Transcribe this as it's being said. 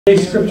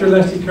Today's scripture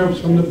lesson comes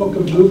from the book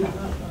of Luke,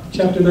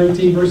 chapter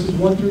 19, verses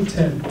 1 through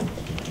 10.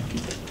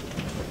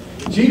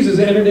 Jesus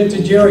entered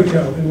into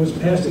Jericho and was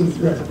passing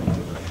through.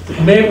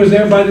 A man was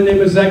there by the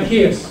name of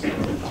Zacchaeus.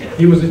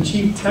 He was a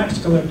chief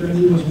tax collector and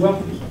he was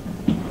wealthy.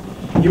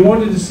 He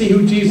wanted to see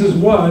who Jesus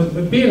was,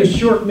 but being a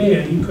short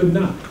man, he could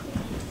not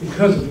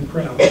because of the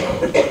crowd.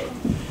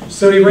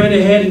 So he ran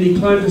ahead and he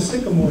climbed a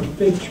sycamore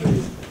fig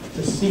tree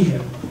to see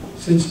him,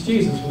 since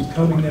Jesus was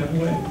coming that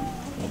way.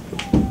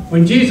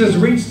 When Jesus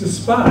reached the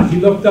spot, he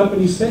looked up and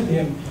he said to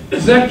him,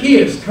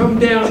 "Zacchaeus, come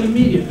down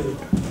immediately.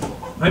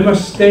 I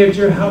must stay at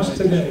your house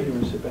today."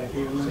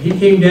 So he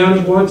came down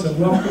at once and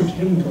welcomed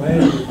him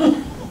gladly.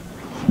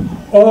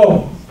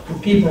 All the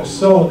people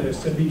saw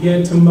this and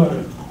began to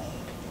mutter,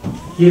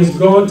 "He has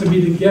gone to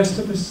be the guest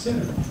of a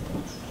sinner."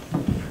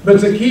 But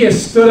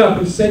Zacchaeus stood up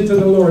and said to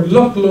the Lord,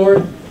 "Look,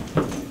 Lord,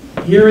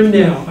 here and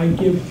now I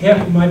give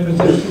half of my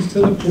possessions to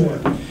the poor.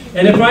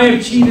 And if I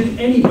have cheated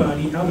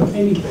anybody out of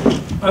anything,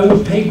 I will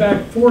pay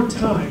back 4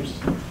 times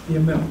the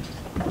amount."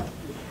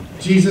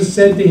 Jesus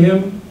said to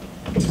him,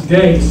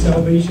 "Today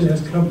salvation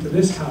has come to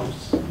this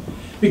house,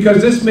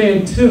 because this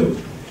man too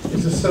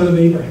is the son of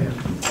Abraham.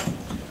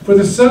 For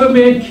the Son of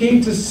Man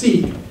came to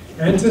seek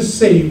and to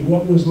save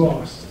what was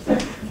lost."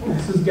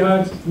 This is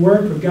God's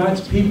word for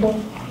God's people.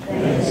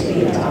 Thanks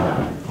be to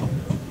God.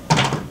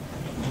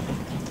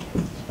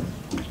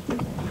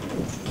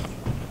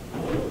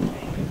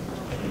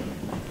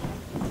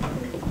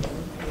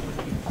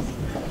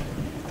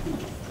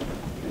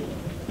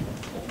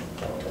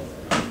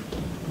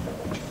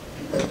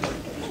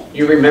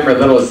 You remember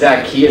little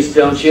Zacchaeus,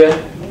 don't you?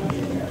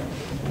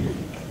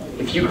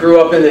 If you grew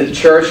up in the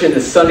church, in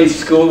the Sunday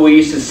school, we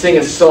used to sing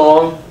a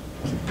song.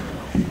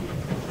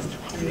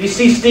 Did you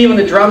see Steve on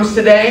the drums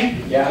today?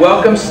 Yeah.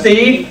 Welcome,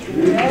 Steve.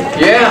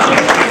 Yeah.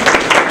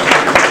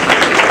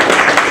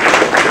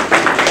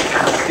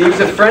 Steve's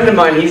a friend of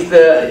mine. He's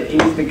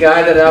the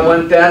guy that I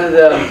went down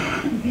to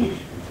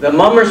the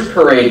Mummers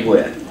Parade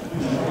with.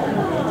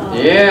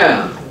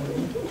 Yeah.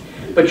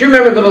 But you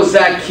remember little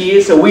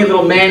Zacchaeus, a wee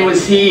little man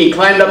was he. He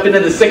climbed up into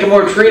the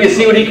sycamore tree to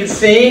see what he could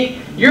see.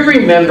 You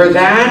remember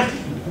that?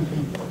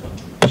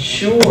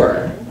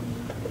 Sure.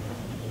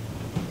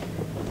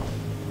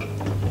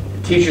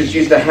 Teachers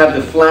used to have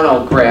the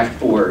flannel graph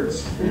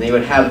boards, and they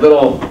would have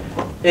little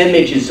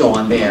images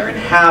on there, and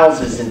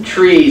houses and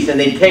trees, and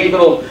they'd take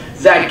little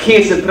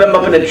Zacchaeus and put him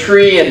up in a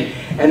tree,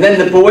 and then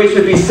the boys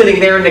would be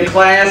sitting there in the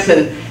class,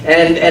 and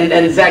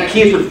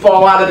Zacchaeus would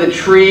fall out of the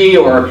tree,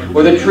 or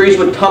the trees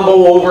would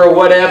tumble over or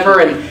whatever,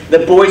 and the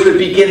boys would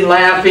begin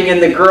laughing,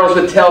 and the girls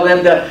would tell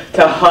them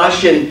to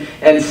hush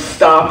and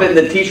stop it, and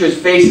the teachers'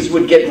 faces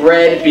would get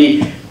red,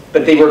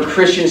 but they were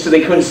Christians, so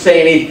they couldn't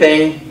say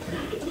anything.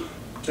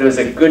 But it was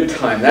a good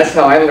time. That's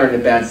how I learned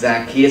about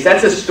Zacchaeus.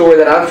 That's a story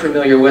that I'm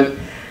familiar with.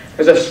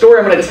 There's a story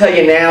I'm going to tell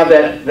you now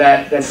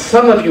that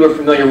some of you are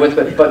familiar with,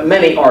 but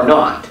many are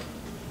not.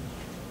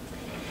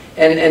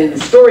 And the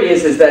story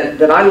is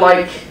that I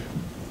like,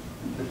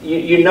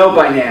 you know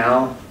by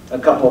now, a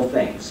couple of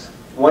things.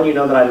 One, you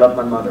know that I love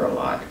my mother a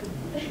lot.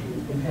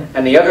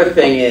 And the other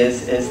thing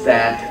is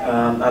that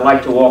I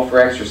like to walk for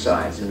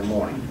exercise in the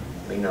morning.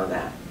 We know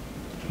that.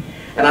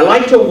 And I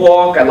like to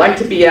walk, I like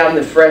to be out in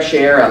the fresh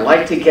air, I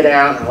like to get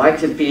out, I like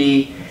to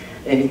be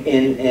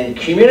in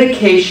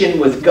communication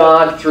with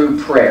God through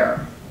prayer.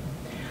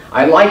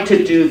 I like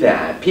to do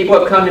that. People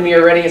have come to me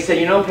already and said,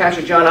 "You know,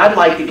 Pastor John, I'd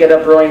like to get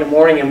up early in the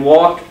morning and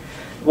walk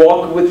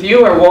with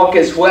you or walk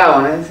as well."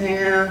 And I say,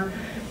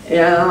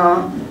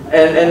 yeah.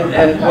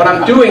 And what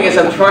I'm doing is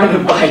I'm trying to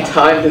buy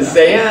time to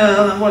say,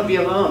 I want to be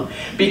alone.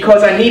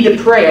 Because I need to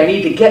pray. I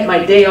need to get my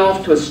day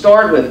off to a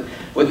start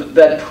with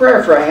that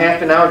prayer for a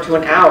half an hour to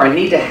an hour. I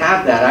need to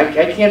have that.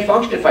 I can't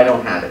function if I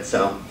don't have it.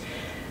 So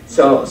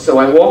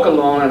I walk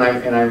alone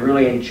and I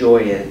really enjoy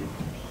it.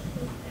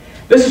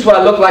 This is what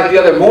I looked like the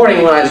other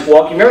morning when I was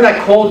walking. Remember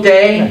that cold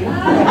day?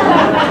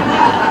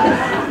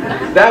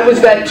 That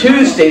was that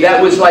Tuesday.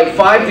 That was like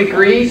 5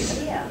 degrees.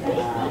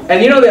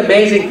 And you know the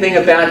amazing thing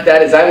about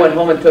that is I went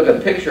home and took a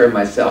picture of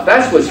myself.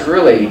 That's what's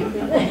really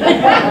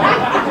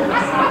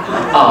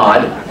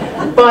odd.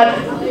 But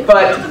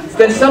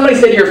then somebody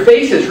said, "Your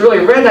face is really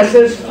red." And I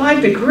said, "It's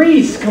 5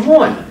 degrees. Come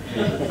on."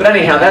 But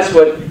anyhow, that's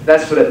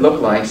what it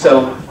looked like.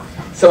 So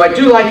I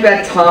do like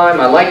that time.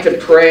 I like to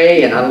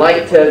pray, and I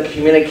like to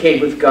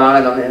communicate with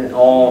God and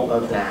all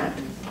of that.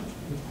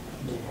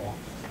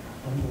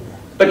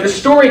 But the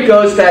story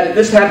goes that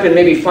this happened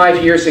maybe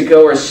 5 years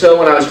ago or so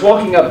when I was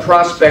walking up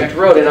Prospect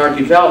Road in our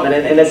development,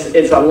 and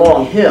it's a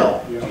long hill.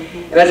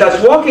 And as I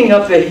was walking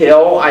up the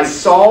hill, I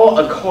saw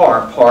a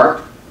car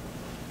parked,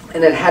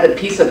 and it had a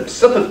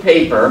slip of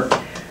paper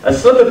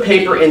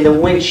in the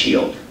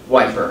windshield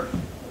wiper,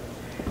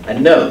 a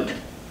note.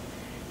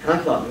 And I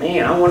thought,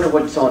 man, I wonder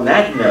what's on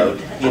that note,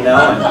 you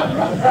know.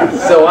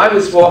 So I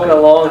was walking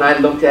along and I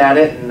looked at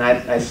it and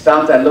I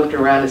stopped, I looked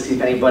around to see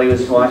if anybody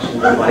was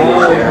watching. Nobody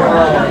was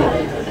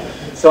there.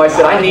 So I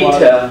said, I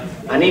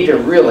need to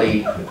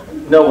really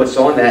know what's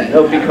on that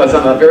note because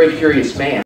I'm a very curious man.